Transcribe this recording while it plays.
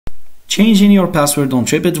Changing your password on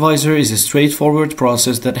TripAdvisor is a straightforward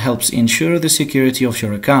process that helps ensure the security of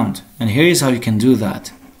your account. And here is how you can do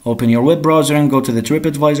that. Open your web browser and go to the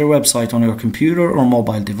TripAdvisor website on your computer or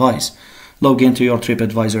mobile device. Log into your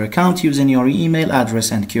TripAdvisor account using your email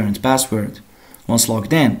address and current password. Once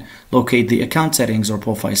logged in, locate the account settings or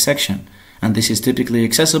profile section, and this is typically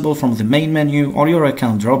accessible from the main menu or your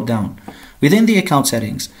account drop-down. Within the account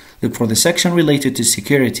settings, look for the section related to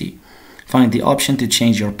security. Find the option to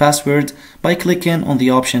change your password by clicking on the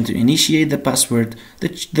option to initiate the password.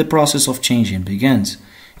 The process of changing begins.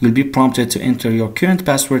 You'll be prompted to enter your current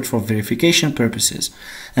password for verification purposes,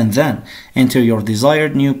 and then enter your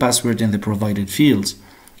desired new password in the provided fields.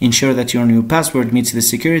 Ensure that your new password meets the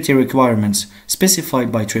security requirements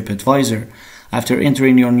specified by TripAdvisor. After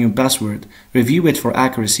entering your new password, review it for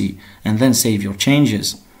accuracy and then save your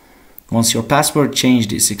changes. Once your password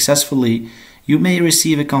changed successfully, you may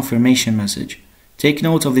receive a confirmation message. Take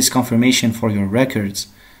note of this confirmation for your records,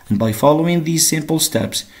 and by following these simple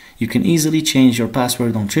steps, you can easily change your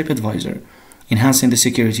password on TripAdvisor, enhancing the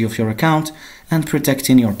security of your account and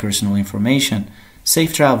protecting your personal information.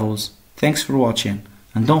 Safe travels, thanks for watching,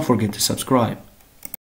 and don't forget to subscribe.